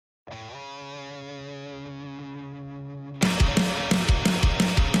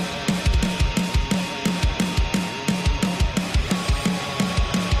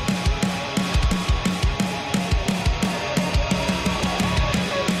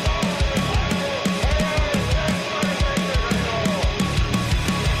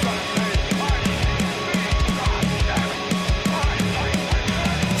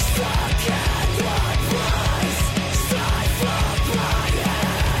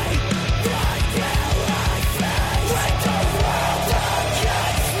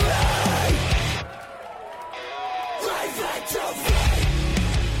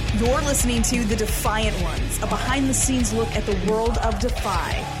listening to The Defiant Ones, a behind-the-scenes look at the world of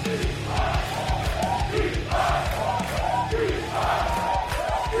Defy.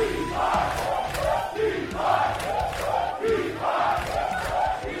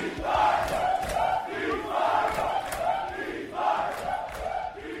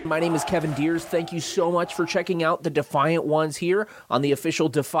 My name is Kevin Deers. Thank you so much for checking out The Defiant Ones here on the official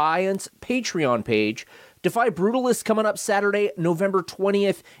Defiance Patreon page. Defy Brutalist coming up Saturday, November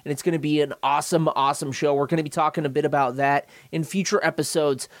 20th, and it's going to be an awesome, awesome show. We're going to be talking a bit about that in future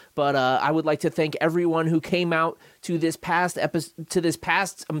episodes, but I would like to thank everyone who came out to this past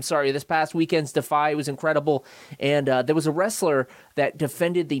weekend's Defy. It was incredible, and there was a wrestler that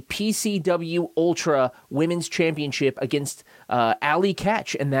defended the PCW Ultra Women's Championship against Allie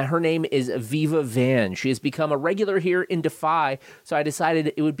Ketch, and that her name is Viva Van. She has become a regular here in Defy, so I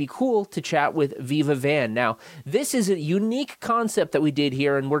decided it would be cool to chat with Viva Van. Now, this is a unique concept that we did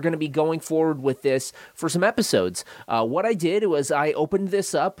here, and we're going to be going forward with this for some episodes. What I did was I opened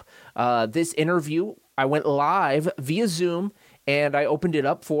this up, this interview. I went live via Zoom, and I opened it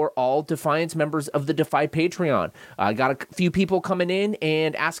up for all Defiance members of the Defy Patreon. I got a few people coming in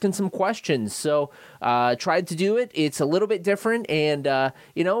and asking some questions, so tried to do it. It's a little bit different, and, I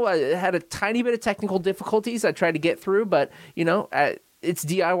had a tiny bit of technical difficulties I tried to get through, but, it's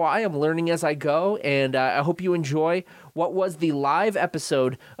DIY. I'm learning as I go, and I hope you enjoy what was the live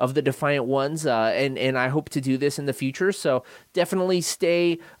episode of the Defiant Ones, and I hope to do this in the future, so definitely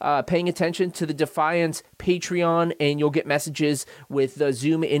stay paying attention to the Defiance Patreon, and you'll get messages with the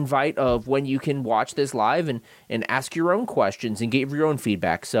Zoom invite of when you can watch this live and ask your own questions and give your own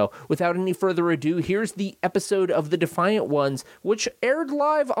feedback. So without any further ado, here's the episode of the Defiant Ones, which aired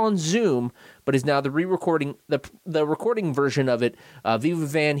live on Zoom, but is now the re-recording, the recording version of it. Viva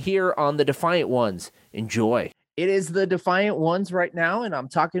Van here on the Defiant Ones. Enjoy. It is the Defiant Ones right now, and I'm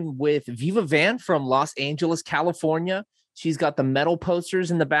talking with Viva Van from Los Angeles, California. She's got the metal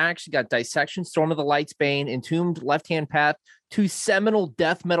posters in the back. She got Dissection, Storm of the Lights Bane, Entombed, Left Hand Path, 2 seminal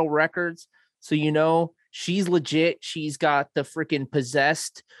death metal records. So she's legit. She's got the freaking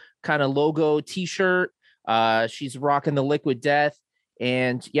Possessed kind of logo t-shirt. She's rocking the Liquid Death.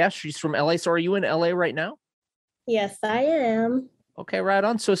 And yeah, she's from LA. So are you in LA right now? Yes, I am. Okay, right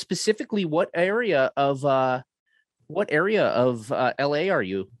on. So specifically, what area of LA are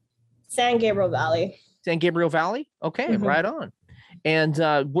you? San Gabriel Valley. San Gabriel Valley? Okay, mm-hmm. Right on. And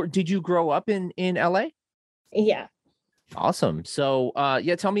did you grow up in LA? Yeah. Awesome. So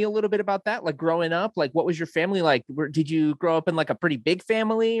tell me a little bit about that. Like growing up, like what was your family like? Did you grow up in like a pretty big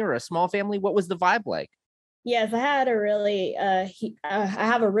family or a small family? What was the vibe like? Yes, I had I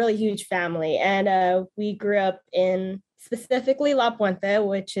have a really huge family, and we grew up in specifically La Puente,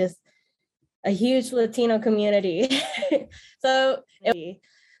 which is a huge Latino community. So it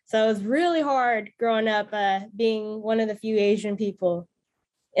was really hard growing up, being one of the few Asian people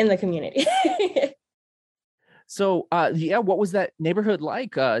in the community. So, what was that neighborhood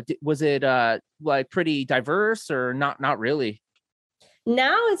like? Was it like pretty diverse or not really?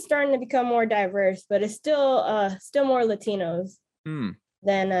 Now it's starting to become more diverse, but it's still more Latinos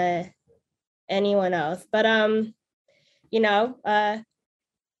than anyone else. But how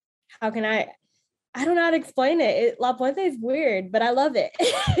can I don't know how to explain it. La Puente is weird, but I love it.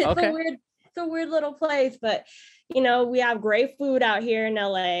 It's okay. It's a weird little place, but we have great food out here in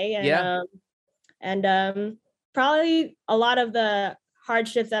LA, and probably a lot of the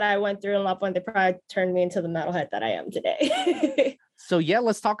hardships that I went through in La Puente probably turned me into the metalhead that I am today. So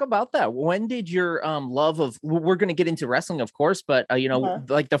let's talk about that. When did your love of, we're going to get into wrestling, of course, but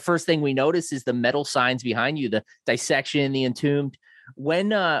like the first thing we notice is the metal signs behind you, the Dissection, the Entombed. When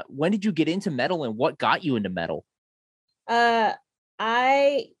did you get into metal, and what got you into metal?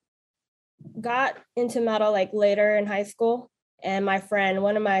 I got into metal like later in high school, and my friend,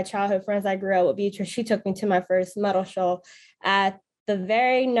 one of my childhood friends I grew up with, Beatrice, she took me to my first metal show at the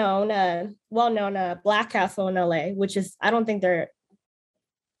very well-known Black Castle in LA, which is, I don't think they're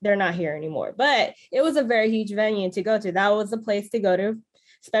not here anymore, but it was a very huge venue to go to. That was the place to go to,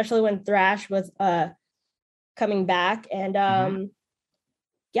 especially when thrash was coming back. And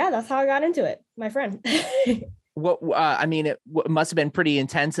that's how I got into it. My friend. It must have been pretty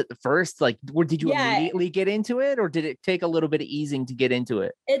intense at the first. Like, did you immediately get into it, or did it take a little bit of easing to get into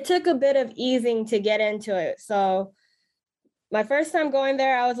it? It took a bit of easing to get into it. So my first time going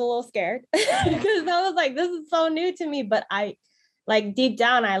there, I was a little scared because I was like, this is so new to me, but deep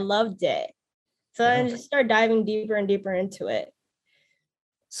down, I loved it. So I just started diving deeper and deeper into it.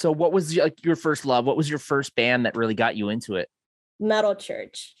 So what was your first love? What was your first band that really got you into it? Metal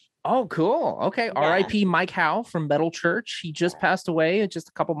Church. Oh, cool. Okay. Yeah. R.I.P. Mike Howe from Metal Church. He just passed away just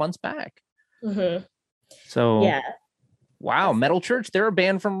a couple months back. Mm-hmm. So, Yeah. wow, Metal Church. They're a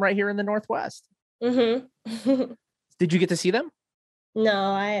band from right here in the Northwest. Mm-hmm. Did you get to see them? No,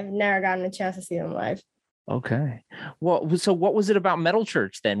 I have never gotten a chance to see them live. Okay. Well, so what was it about Metal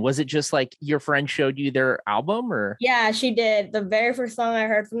Church then? Was it just like your friend showed you their album or? Yeah, she did. The very first song I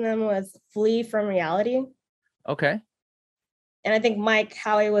heard from them was Flee from Reality. Okay. And I think Mike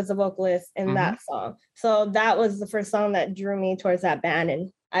Howie was the vocalist in Mhm. that song. So that was the first song that drew me towards that band.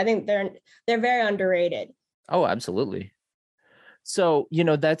 And I think they're very underrated. Oh, absolutely. So,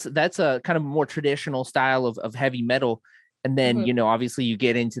 that's a kind of more traditional style of heavy metal. And then, Mhm. Obviously you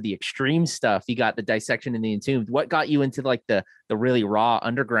get into the extreme stuff. You got the Dissection and the Entombed. What got you into like the really raw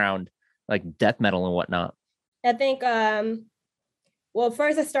underground, like death metal and whatnot? I think well,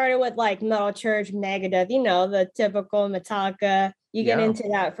 first I started with like Metal Church, Megadeth, the typical Metallica. You get Yeah. into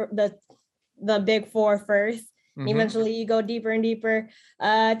that for the big four first. Mhm. Eventually you go deeper and deeper.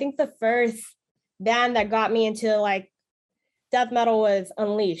 I think the first band that got me into like death metal was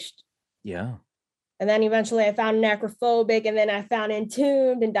Unleashed. Yeah. And then eventually I found Necrophobic, and then I found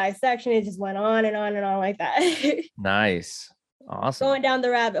Entombed and Dissection. It just went on and on and on like that. Nice. Awesome. Going down the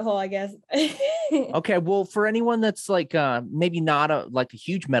rabbit hole, I guess. Okay, well, for anyone that's like maybe not a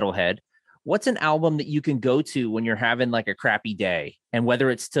huge metalhead, what's an album that you can go to when you're having like a crappy day, and whether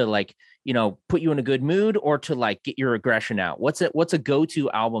it's to like put you in a good mood or to like get your aggression out? What's a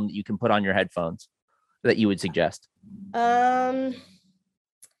go-to album that you can put on your headphones that you would suggest?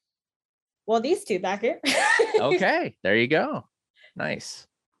 Well, these two back here. Okay, there you go. Nice.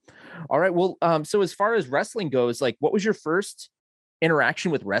 All right. Well, so as far as wrestling goes, like, what was your first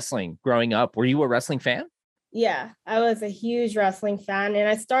interaction with wrestling growing up? Were you a wrestling fan? Yeah, I was a huge wrestling fan, and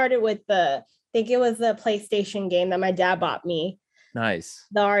I started with I think it was the PlayStation game that my dad bought me. Nice.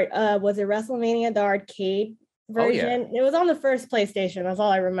 Was it WrestleMania, the arcade version? Oh, yeah. It was on the first PlayStation. That's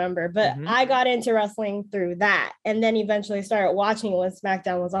all I remember. But I got into wrestling through that, and then eventually started watching when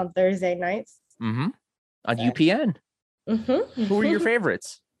SmackDown was on Thursday nights. Mm-hmm. On UPN. Mm-hmm. Who were your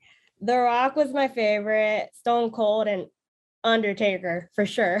favorites? The Rock was my favorite, Stone Cold, and Undertaker for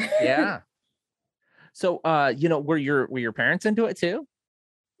sure. Yeah. So, were your parents into it too?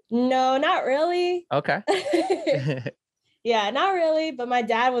 No, not really. Okay. Yeah, not really. But my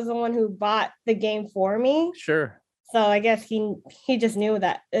dad was the one who bought the game for me. Sure. So I guess he just knew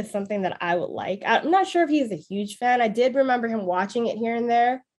that it's something that I would like. I'm not sure if he's a huge fan. I did remember him watching it here and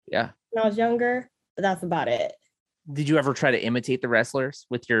there. Yeah. When I was younger, but that's about it. Did you ever try to imitate the wrestlers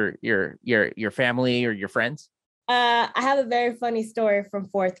with your family or your friends? I have a very funny story from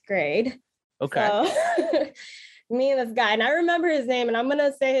 4th grade. Okay. So, me and this guy, and I remember his name, and I'm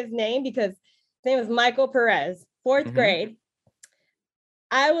gonna say his name because his name is Michael Perez. 4th grade.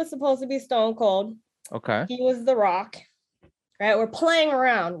 I was supposed to be Stone Cold. Okay. He was The Rock. Right? We're playing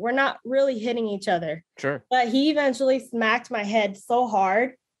around. We're not really hitting each other. Sure. But he eventually smacked my head so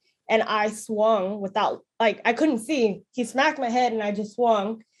hard, and I swung without, like, I couldn't see. He smacked my head, and I just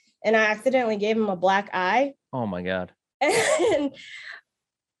swung, and I accidentally gave him a black eye. Oh my God.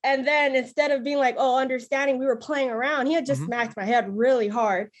 And then instead of being like, oh, understanding, we were playing around, he had just smacked my head really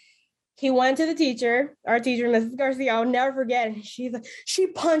hard. He went to the teacher, our teacher, Mrs. Garcia. I'll never forget. And she's like, she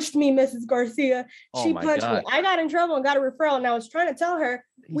punched me, Mrs. Garcia. She punched me. I got in trouble and got a referral. And I was trying to tell her,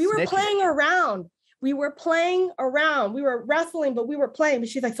 we were playing around. We were playing around. We were wrestling, but we were playing. But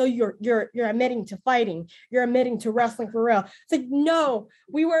she's like, so you're admitting to fighting. You're admitting to wrestling for real. It's like, no,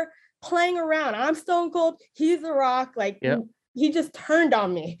 we were playing around. I'm Stone Cold. He's The Rock. Like, he just turned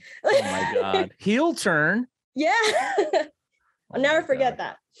on me. Oh my God. Heel turn. Yeah. I'll never forget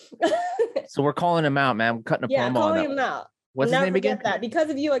that. So we're calling him out, man. We're cutting a promo on that. Calling him out. What's his name again? That. Because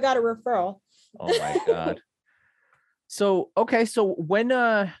of you, I got a referral. Oh my God. So, okay. So when,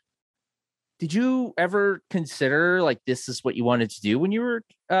 did you ever consider like this is what you wanted to do when you were,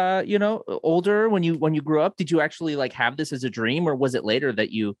 older, when you grew up? Did you actually like have this as a dream, or was it later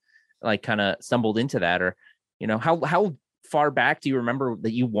that you like kind of stumbled into that? Or, how far back do you remember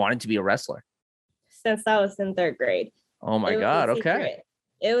that you wanted to be a wrestler? Since I was in 3rd grade. Oh my God. Okay.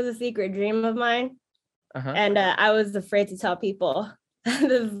 It was a secret dream of mine. And I was afraid to tell people this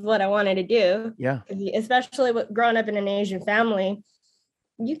is what I wanted to do. Yeah. Especially growing up in an Asian family,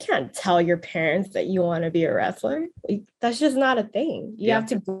 you can't tell your parents that you want to be a wrestler. That's just not a thing. You have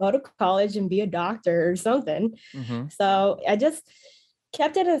to go to college and be a doctor or something. So I just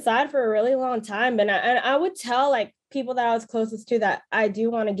kept it inside for a really long time. And I would tell like people that I was closest to that I do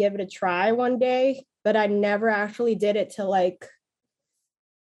want to give it a try one day, but I never actually did it till like,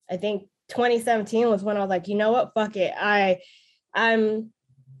 I think 2017 was when I was like, you know what, fuck it. I'm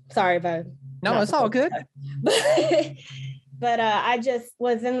Sorry if I. No, it's all good. But I just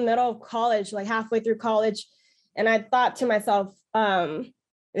was in the middle of college, like halfway through college, and I thought to myself,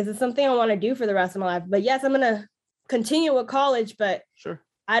 is it something I want to do for the rest of my life? But yes, I'm gonna continue with college, but Sure.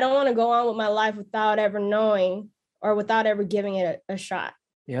 I don't want to go on with my life without ever knowing or without ever giving it a shot.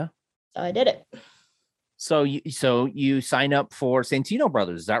 Yeah. So I did it. So you sign up for Santino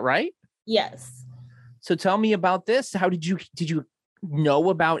Brothers, is that right? Yes. So tell me about this. How did you know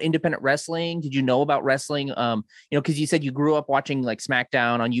about independent wrestling? Did you know about wrestling? Because you said you grew up watching like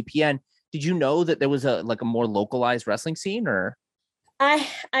SmackDown on UPN. Did you know that there was a more localized wrestling scene, or?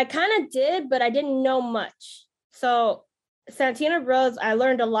 I kind of did, but I didn't know much. So Santino Bros, I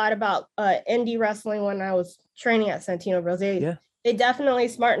learned a lot about indie wrestling when I was training at Santino Bros. They definitely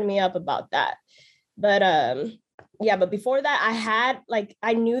smartened me up about that. But but before that,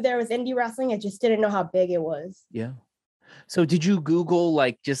 I knew there was indie wrestling. I just didn't know how big it was. Yeah. So did you Google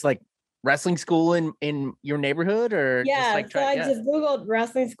just wrestling school in your neighborhood, or I just Googled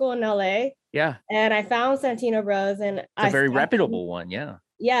wrestling school in LA. Yeah. And I found Santino Bros. And it's a very reputable one. Yeah.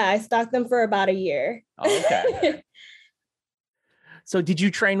 Yeah. I stalked them for about a year. Oh, okay. So did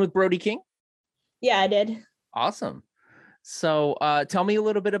you train with Brody King? Yeah, I did. Awesome. So tell me a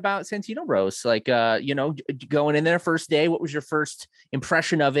little bit about Santino Bros. Going in there first day, what was your first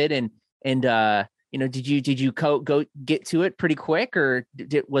impression of it? And did you go get to it pretty quick, or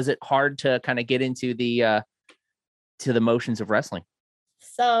was it hard to kind of get into the motions of wrestling?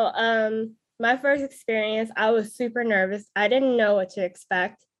 So my first experience, I was super nervous. I didn't know what to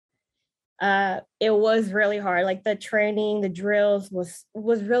expect. It was really hard. Like the training, the drills was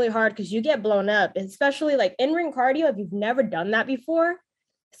really hard because you get blown up, especially like in-ring cardio. If you've never done that before,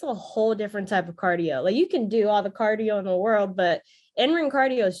 it's a whole different type of cardio. Like you can do all the cardio in the world, but in-ring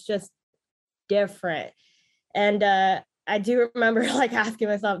cardio is just different. And I do remember like asking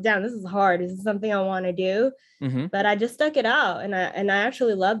myself, damn, this is hard. Is this something I want to do? Mm-hmm. But I just stuck it out, and I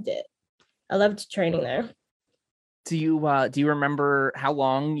actually loved it. I loved training there. Do you remember how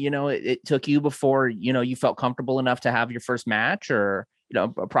long, it took you before, you felt comfortable enough to have your first match, or,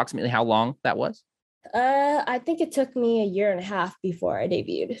 approximately how long that was? I think it took me a year and a half before I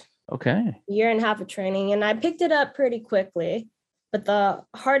debuted. Okay. A year and a half of training, and I picked it up pretty quickly. But the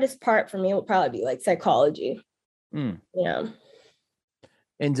hardest part for me would probably be like psychology. Yeah.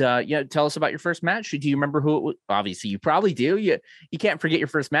 And tell us about your first match. Do you remember who it was? Obviously, you probably do. You can't forget your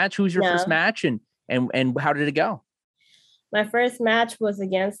first match. Who was your first match, and how did it go? My first match was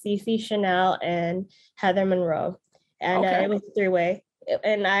against CC Chanel and Heather Monroe, and it was a 3-way.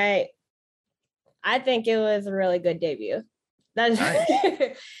 And I think it was a really good debut. That's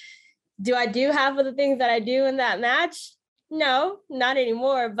nice. Do I do half of the things that I do in that match? No, not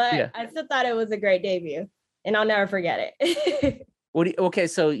anymore. But I still thought it was a great debut, and I'll never forget it.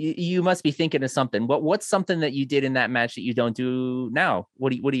 So you must be thinking of something. What's something that you did in that match that you don't do now?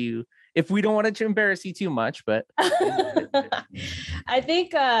 What do you? If we don't want to embarrass you too much, but I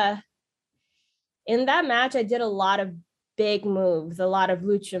think in that match I did a lot of big moves, a lot of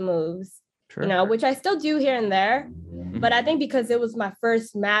lucha moves, which I still do here and there. Mm-hmm. But I think because it was my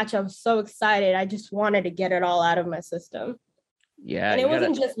first match, I'm so excited. I just wanted to get it all out of my system. Yeah. And it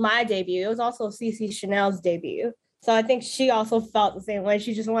wasn't just my debut. It was also CC Chanel's debut. So I think she also felt the same way.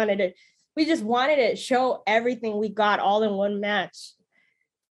 We just wanted to show everything we got all in one match.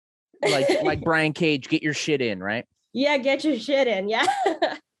 like Brian Cage, get your shit in, right? Yeah, get your shit in. Yeah.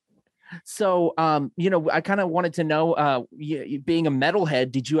 So, I kind of wanted to know, being a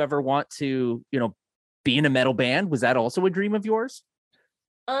metalhead, did you ever want to, be in a metal band? Was that also a dream of yours?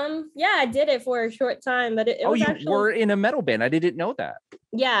 Yeah, I did it for a short time, but it was you were in a metal band. I didn't know that.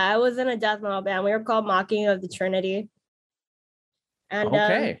 Yeah, I was in a death metal band. We were called Mocking of the Trinity. And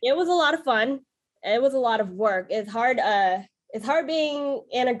it was a lot of fun. It was a lot of work. It's hard being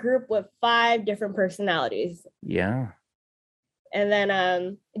in a group with 5 different personalities. Yeah. And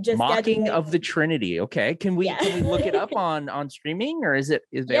then just Mocking of the Trinity. Okay. Can we look it up on streaming, or is it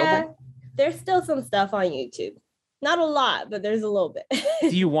available? Yeah, there's still some stuff on YouTube. Not a lot, but there's a little bit.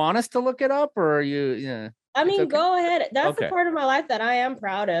 Do you want us to look it up, or are you? Yeah. I mean, go ahead. That's the part of my life that I am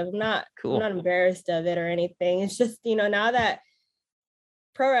proud of. I'm not embarrassed of it or anything. It's just, now that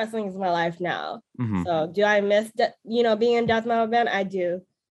pro wrestling is my life now. Mm-hmm. So do I miss being in death metal band? I do.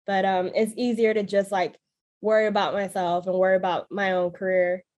 But it's easier to just like worry about myself and worry about my own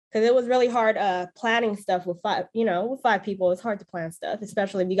career. Because it was really hard planning stuff with 5 people. It's hard to plan stuff,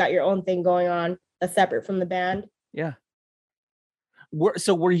 especially if you got your own thing going on that's separate from the band. Yeah.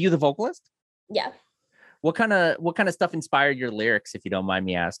 So were you the vocalist? Yeah. What kind of stuff inspired your lyrics, if you don't mind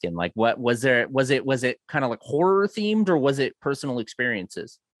me asking? Like, what was it kind of like horror themed, or was it personal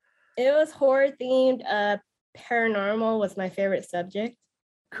experiences? It was horror themed. Paranormal was my favorite subject.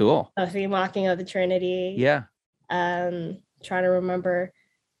 Cool. The Mocking of the Trinity. Yeah. Trying to remember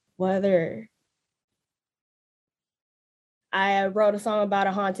whether I wrote a song about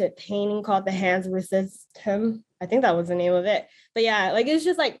a haunted painting called The Hands Resist Him. I think that was the name of it. But yeah, like it's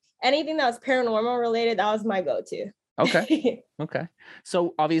just like anything that was paranormal related, that was my go-to. Okay. Okay.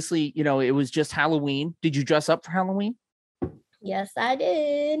 So obviously, it was just Halloween. Did you dress up for Halloween? Yes, I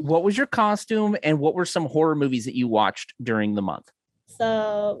did. What was your costume and what were some horror movies that you watched during the month?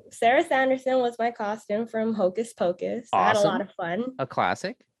 So Sarah Sanderson was my costume from Hocus Pocus. Awesome. I had a lot of fun. A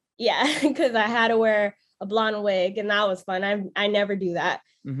classic. Yeah, because I had to wear a blonde wig and that was fun. I never do that.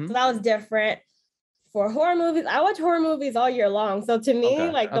 Mm-hmm. So that was different. For horror movies, I watch horror movies all year long. So to me,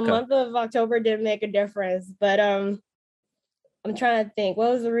 the month of October didn't make a difference. But I'm trying to think.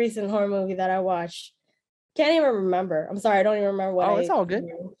 What was the recent horror movie that I watched? Can't even remember. I'm sorry. I don't even remember what. It's all good.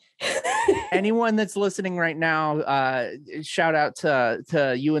 Anyone that's listening right now, shout out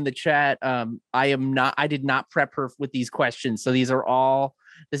to you in the chat. I did not prep her with these questions. So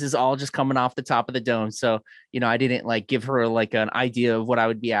this is all just coming off the top of the dome. So, I didn't give her an idea of what I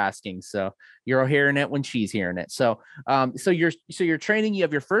would be asking. So you're hearing it when she's hearing it. So, you're training, you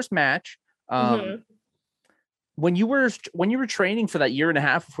have your first match. When you were training for that year and a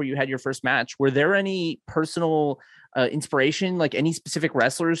half before you had your first match, were there any personal inspiration, like any specific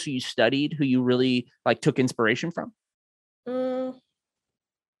wrestlers who you studied, who you really took inspiration from?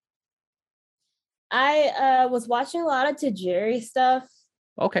 I was watching a lot of Tajiri stuff.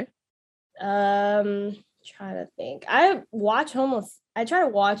 Okay. Trying to think. I try to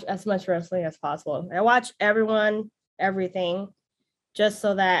watch as much wrestling as possible. I watch everything, just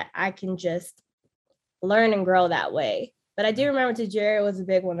so that I can just learn and grow that way. But I do remember Tajiri was a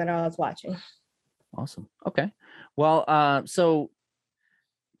big one that I was watching. Awesome. Okay. Well, so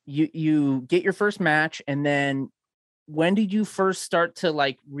you get your first match, and then when did you first start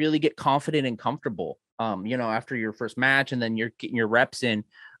to really get confident and comfortable? After your first match, and then you're getting your reps in.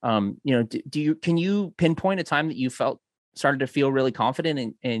 Can you pinpoint a time that you started to feel really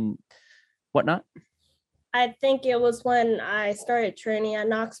confident and whatnot? I think it was when I started training at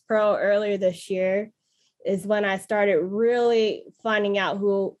Knox Pro earlier this year. Is when I started really finding out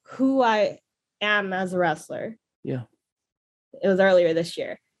who I am as a wrestler. Yeah. It was earlier this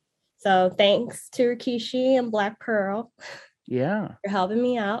year. So thanks to Rikishi and Black Pearl. Yeah. For helping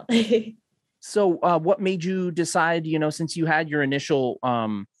me out. So what made you decide, since you had your initial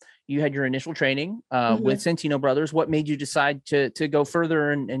training with Santino Brothers, what made you decide to go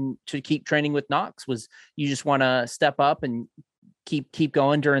further and to keep training with Knox? Was you just want to step up and keep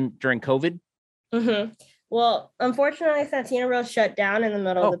going during COVID? Mm-hmm. Well, unfortunately, Santino Bros shut down in the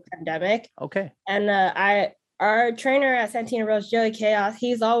middle of the pandemic. Okay. And our trainer at Santino Bros, Joey Chaos,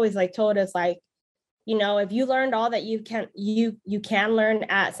 he's always told us if you learned all that you can learn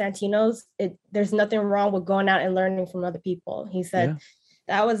at Santino's, there's nothing wrong with going out and learning from other people. He said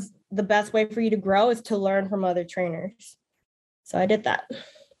that was the best way for you to grow, is to learn from other trainers. So I did that.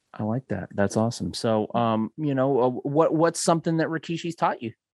 I like that. That's awesome. So, what's something that Rikishi's taught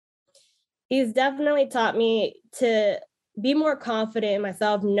you? He's definitely taught me to be more confident in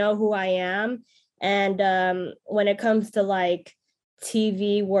myself, know who I am. And when it comes to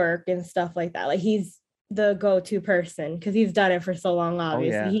TV work and stuff like that, he's the go-to person because he's done it for so long.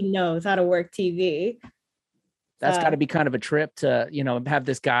 Obviously, He knows how to work TV. That's got to be kind of a trip to, have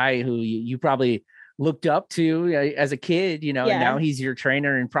this guy who you probably looked up to as a kid, and now he's your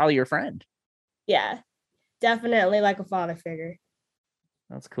trainer and probably your friend. Yeah, definitely like a father figure.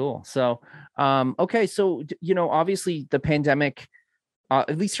 That's cool. So, okay. So, obviously the pandemic,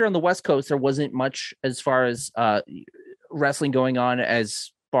 at least here on the West Coast, there wasn't much as far as wrestling going on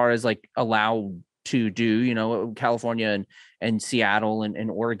as far as allowed to do, California and Seattle and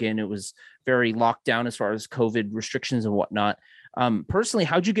Oregon. It was very locked down as far as COVID restrictions and whatnot. Personally,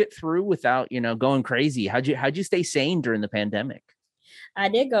 how'd you get through without, going crazy? How'd you stay sane during the pandemic? I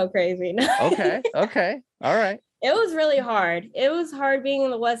did go crazy. Okay. All right. It was really hard. It was hard being in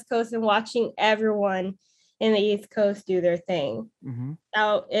the West Coast and watching everyone in the East Coast do their thing. Mm-hmm.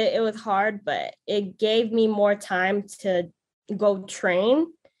 So it was hard, but it gave me more time to go train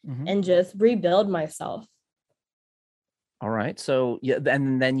and just rebuild myself. All right. So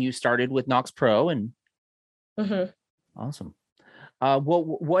and then you started with Knox Pro and awesome.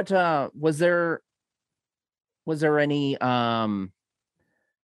 What was there any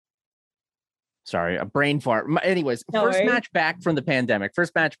sorry, a brain fart. Anyways, No first worries. match back from the pandemic.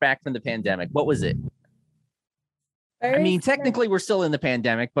 What was it? I mean, technically we're still in the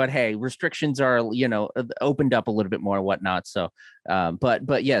pandemic, but hey, restrictions are, opened up a little bit more and whatnot. So,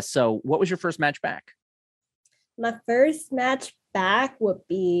 but yes. So what was your first match back? My first match back would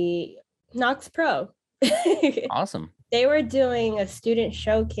be Knox Pro. Awesome. They were doing a student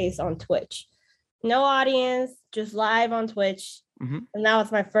showcase on Twitch. No audience, just live on Twitch. Mm-hmm. And that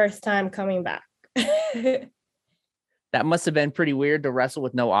was my first time coming back. That must have been pretty weird to wrestle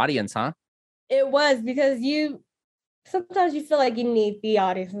with no audience, huh? It was, because sometimes you feel like you need the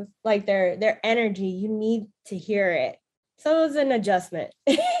audience, like their energy. You need to hear it. So it was an adjustment.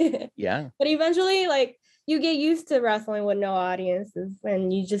 Yeah. But eventually, like, you get used to wrestling with no audiences,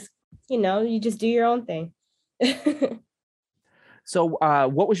 and you just do your own thing. So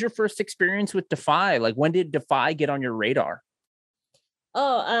what was your first experience with Defy? Like, when did Defy get on your radar?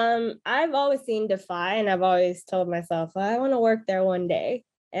 I've always seen Defy, and I've always told myself, I want to work there one day.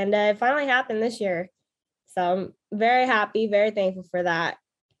 And it finally happened this year. So I'm very happy, very thankful for that.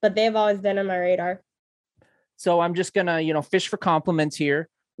 But they've always been on my radar. So I'm just going to, fish for compliments here.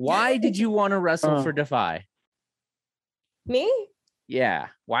 Why did you want to wrestle for Defy? Me? Yeah.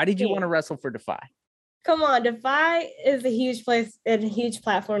 Why did you want to wrestle for Defy? Come on, Defy is a huge place and a huge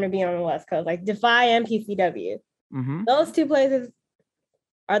platform to be on the West Coast. Like Defy and PCW. Mm-hmm. Those two places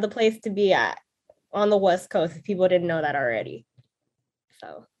are the place to be at on the West Coast, if people didn't know that already.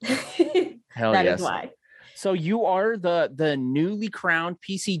 So that is why. So you are the newly crowned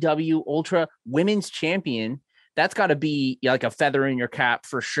PCW Ultra Women's Champion. That's got to be like a feather in your cap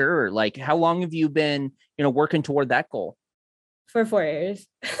for sure. Like, how long have you been, working toward that goal? For 4 years.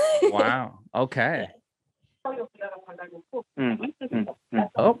 Wow. Okay.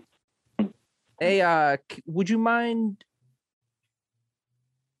 Oh. Hey, would you mind?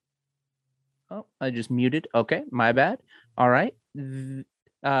 Oh, I just muted. Okay, my bad. All right. VIVA?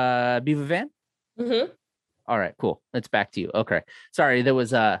 Mm-hmm. All right, cool. It's back to you. Okay. Sorry, there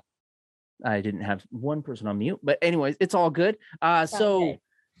was I didn't have one person on mute, but anyways, it's all good. So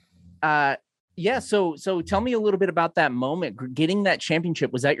tell me a little bit about that moment, getting that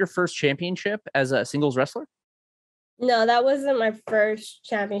championship. Was that your first championship as a singles wrestler? No, that wasn't my first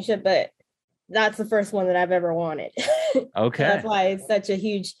championship, but that's the first one that I've ever wanted. Okay. That's why it's such a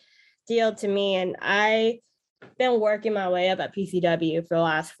huge deal to me. And I've been working my way up at PCW for the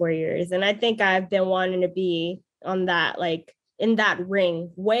last 4 years. And I think I've been wanting to be on that, like in that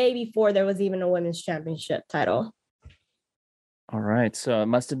ring way before there was even a women's championship title. All right. So it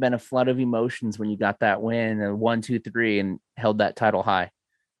must have been a flood of emotions when you got that win, 1, 2, 3, and held that title high.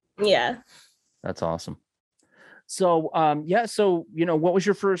 Yeah. That's awesome. So, what was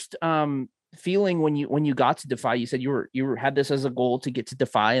your first feeling when you got to Defy? You said you had this as a goal to get to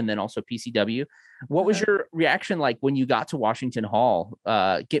Defy and then also PCW. What was your reaction like when you got to Washington Hall?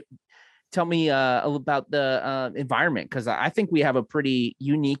 Tell me about the environment, because I think we have a pretty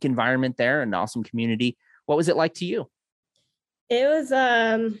unique environment there, an awesome community. What was it like to you? It was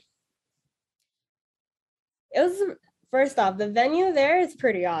first off, the venue there is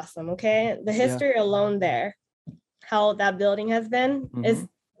pretty awesome. Okay, the history alone there, how that building has been, is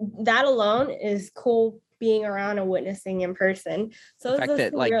that alone is cool, being around and witnessing in person. So the fact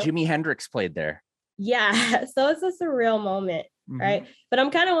that like Jimi Hendrix played there. Yeah, so it's a surreal moment, right? But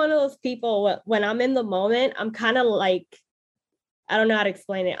I'm kind of one of those people, when I'm in the moment, I'm kind of like, I don't know how to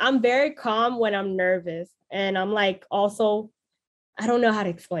explain it. I'm very calm when I'm nervous, and I'm like also, I don't know how to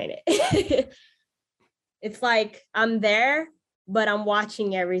explain it. It's like I'm there, but I'm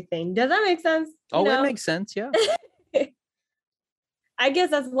watching everything. Does that make sense? It makes sense. Yeah. I guess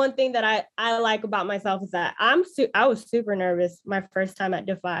that's one thing that I like about myself, is that I was super nervous my first time at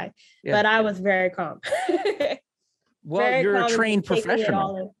Defy, but I was very calm. Well, very you're calm, a trained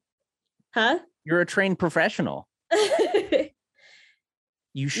professional. Huh? You're a trained professional.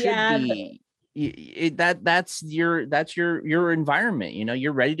 You should be. That's your environment.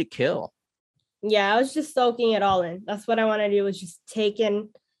 You're ready to kill. Yeah, I was just soaking it all in. That's what I want to do, was just take in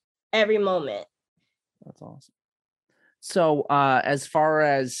every moment. That's awesome. So as far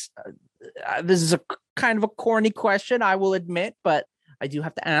as this is a kind of a corny question, I will admit, but I do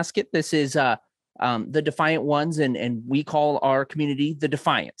have to ask it. This is the Defiant Ones, and we call our community the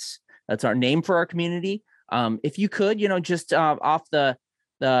Defiants. That's our name for our community. If you could, just off the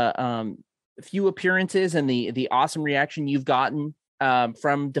few appearances and the awesome reaction you've gotten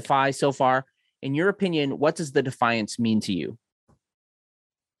from Defy so far, in your opinion, what does the Defiance mean to you?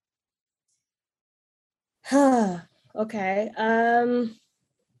 Okay.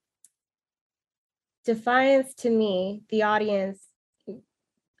 Defiance to me, the audience,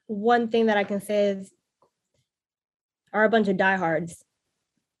 one thing that I can say is, are a bunch of diehards.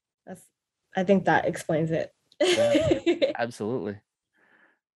 I think that explains it. Yeah, absolutely.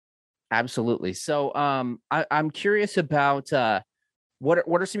 Absolutely. So I'm curious about what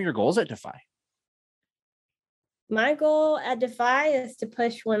are some of your goals at Defy? My goal at Defy is to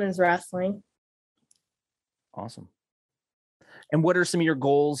push women's wrestling. Awesome. And what are some of your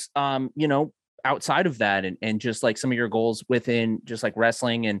goals, outside of that, and just like some of your goals within just like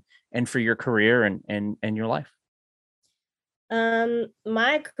wrestling and for your career and your life?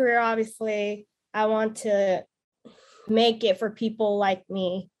 My career, obviously, I want to make it for people like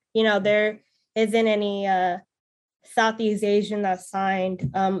me. There isn't any Southeast Asian that's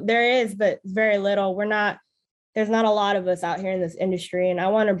signed. There is, but very little. There's not a lot of us out here in this industry, and I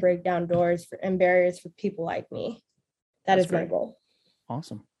want to break down doors and barriers for people like me. That's my goal.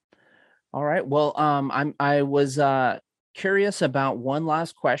 Awesome. All right. Well, I was curious about one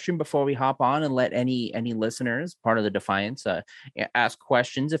last question before we hop on and let any listeners, part of the Defiance, ask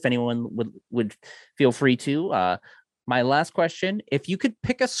questions if anyone would feel free to. My last question: if you could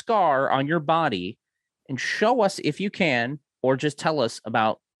pick a scar on your body and show us if you can, or just tell us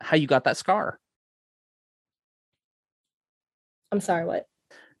about how you got that scar. I'm sorry, what?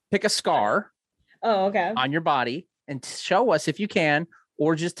 Pick a scar. Oh, okay. On your body and show us if you can,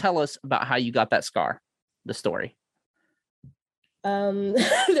 or just tell us about how you got that scar, the story.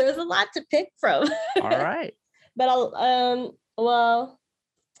 There's a lot to pick from. All right. But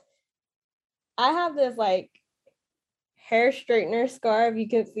I have this like hair straightener scar, if you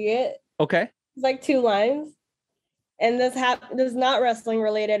can see it. Okay. It's like 2 lines. And this is not wrestling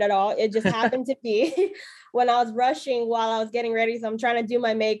related at all. It just happened to be when I was rushing while I was getting ready. So I'm trying to do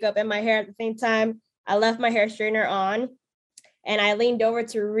my makeup and my hair at the same time. I left my hair straightener on and I leaned over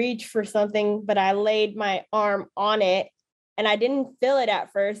to reach for something, but I laid my arm on it and I didn't feel it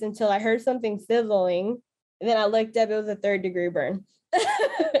at first until I heard something sizzling. And then I looked up, it was a 3rd-degree burn.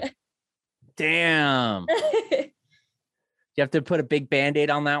 Damn. You have to put a big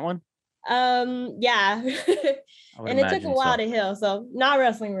Band-Aid on that one? Yeah. And it took a while to heal, so not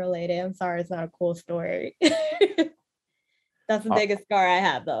wrestling related. I'm sorry, it's not a cool story. That's the biggest scar I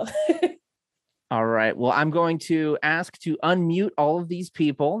have, though. All right. Well, I'm going to ask to unmute all of these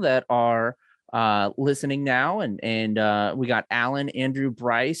people that are listening now, and we got Alan, Andrew,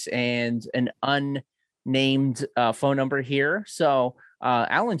 Bryce, and an unnamed phone number here. So,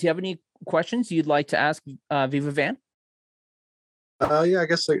 Alan, do you have any questions you'd like to ask Viva Van? Yeah, I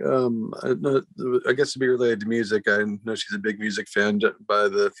guess I guess to be related to music. I know she's a big music fan by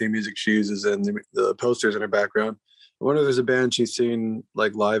the theme music she uses and the posters in her background. I wonder if there's a band she's seen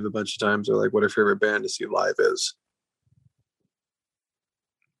like live a bunch of times, or like what her favorite band to see live is.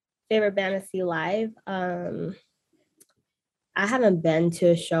 Favorite band to see live? I haven't been to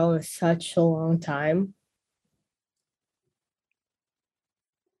a show in such a long time.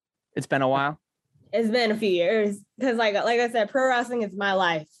 It's been a while. It's been a few years because like I said, pro wrestling is my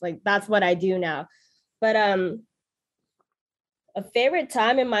life. Like that's what I do now. But a favorite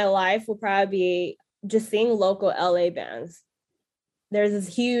time in my life will probably be just seeing local LA bands. There's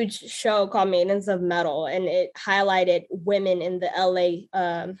this huge show called Maidens of Metal, and it highlighted women in the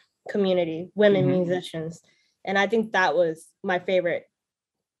LA community, women musicians. And I think that was my favorite.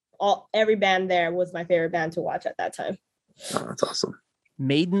 Every band there was my favorite band to watch at that time. Oh, that's awesome.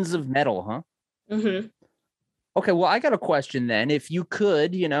 Maidens of Metal, huh? Mm-hmm. Okay, well, I got a question then. If you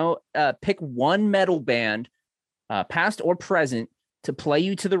could, pick one metal band, past or present, to play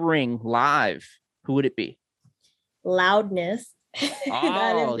you to the ring live, who would it be? Loudness. Oh,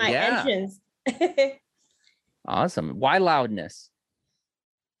 that is my entrance. Awesome. Why Loudness?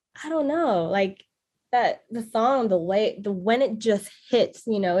 I don't know. Like that, the song, when it just hits,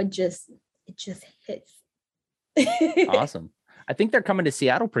 it just hits. Awesome. I think they're coming to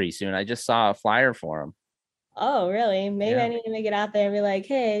Seattle pretty soon. I just saw a flyer for them. Oh, really? Maybe I need to make it out there and be like,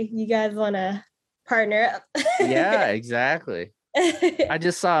 hey, you guys want to partner up? Yeah, exactly. I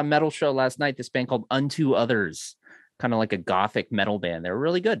just saw a metal show last night, this band called Unto Others, kind of like a gothic metal band. They're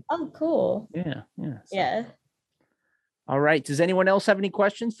really good. Oh, cool. Yeah. Yeah. All right. Does anyone else have any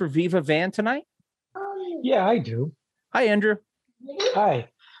questions for Viva Van tonight? Yeah, I do. Hi, Andrew. Hi.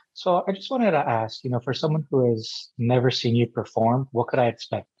 So I just wanted to ask, for someone who has never seen you perform, what could I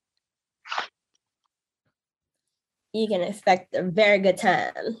expect? You can expect a very good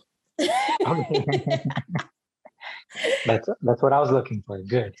time. That's what I was looking for.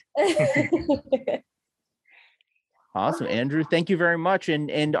 Good. Awesome, Andrew. Thank you very much.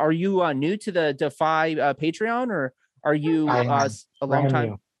 And are you new to the Defy Patreon, or are you a long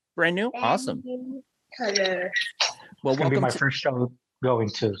time? Brand new? Awesome. Well, welcome. Be my first show going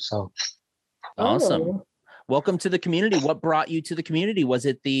to. So awesome. Oh. Welcome to the community. What brought you to the community? Was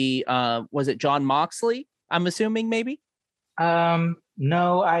it was it John Moxley I'm assuming maybe? No,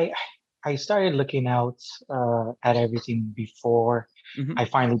 I started looking out at everything before I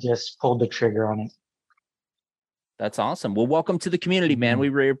finally just pulled the trigger on it. That's awesome. Well, welcome to the community, man.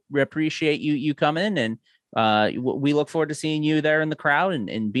 We appreciate you coming, and we look forward to seeing you there in the crowd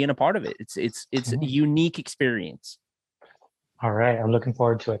and being a part of it. It's a unique experience. All right. I'm looking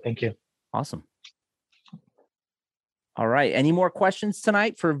forward to it. Thank you. Awesome. All right. Any more questions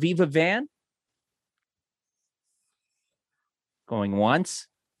tonight for Viva Van? Going once.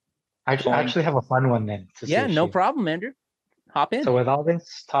 I actually have a fun one then. Yeah, no problem, Andrew. Hop in. So with all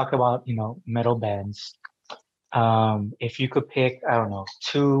this talk about, metal bands, if you could pick, I don't know,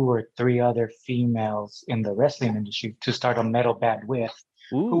 2 or 3 other females in the wrestling industry to start a metal band with,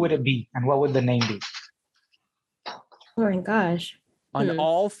 who would it be and what would the name be? Oh my gosh. An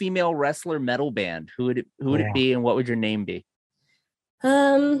all-female wrestler metal band. Who would it be and what would your name be?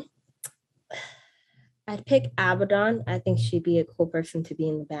 I'd pick Abaddon. I think she'd be a cool person to be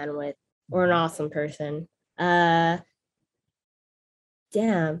in the band with, or an awesome person. Damn.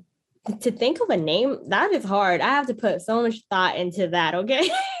 To think of a name, that is hard. I have to put so much thought into that,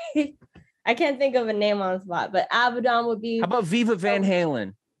 okay? I can't think of a name on the spot, but Abaddon would be... How about Viva Van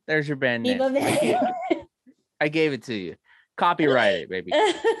Halen? There's your band name. Viva Van Halen. I gave it to you. Copyright it, baby.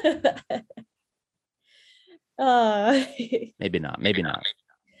 Maybe not.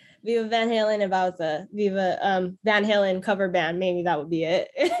 Viva Van Halen, if I was a Viva Van Halen cover band, maybe that would be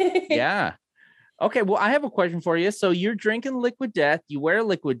it. Yeah. Okay, well, I have a question for you. So you're drinking Liquid Death. You wear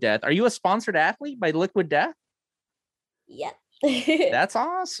Liquid Death. Are you a sponsored athlete by Liquid Death? Yep. That's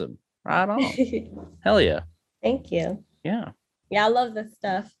awesome. Right on. Hell yeah. Thank you. Yeah. Yeah, I love this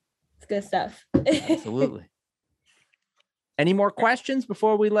stuff. It's good stuff. Absolutely. Any more questions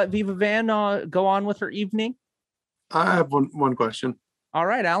before we let Viva Van go on with her evening? I have one question. All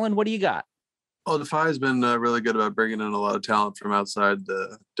right, Alan, what do you got? Well, Defy has been really good about bringing in a lot of talent from outside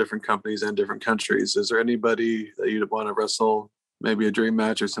the different companies and different countries. Is there anybody that you'd want to wrestle, maybe a dream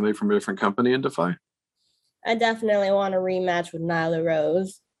match or somebody from a different company in Defy? I definitely want a rematch with Nyla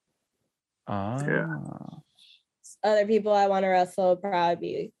Rose. Yeah. Other people I want to wrestle would probably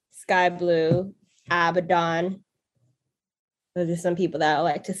be Sky Blue, Abaddon. Those are some people that I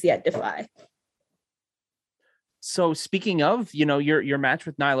like to see at Defy. So speaking of, your match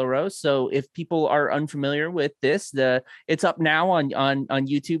with Nyla Rose. So if people are unfamiliar with this, it's up now on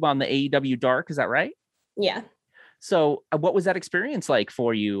YouTube on the AEW Dark. Is that right? Yeah. So what was that experience like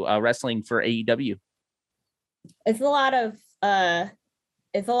for you wrestling for AEW? It's a lot of fun.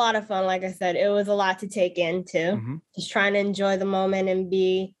 Like I said, it was a lot to take into. Just trying to enjoy the moment and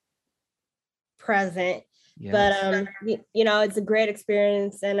be present. Yes. But it's a great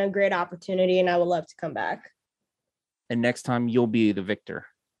experience and a great opportunity, and I would love to come back. And next time you'll be the victor.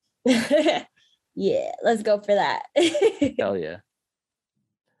 Yeah, let's go for that. Hell yeah.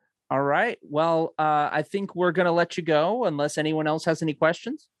 All right. Well, I think we're going to let you go unless anyone else has any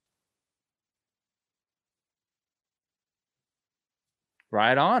questions.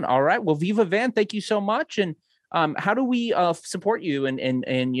 Right on. All right. Well, Viva Van, thank you so much. And how do we support you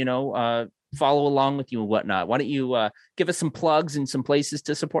and follow along with you and whatnot? Why don't you give us some plugs and some places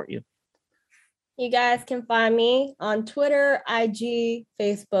to support you? You guys can find me on Twitter, IG,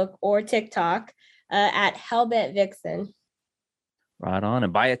 Facebook, or TikTok at Hellbent Vixen. Right on.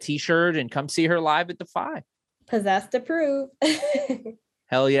 And buy a t-shirt and come see her live at Defy. Possessed to prove.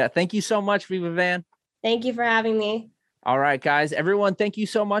 Hell yeah. Thank you so much, Viva Van. Thank you for having me. All right, guys. Everyone, thank you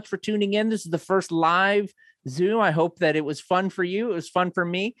so much for tuning in. This is the first live Zoom. I hope that it was fun for you. It was fun for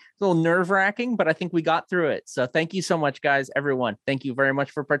me. A little nerve-wracking, but I think we got through it. So thank you so much, guys. Everyone, thank you very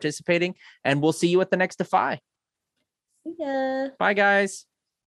much for participating, and we'll see you at the next Defy. See ya. Bye, guys.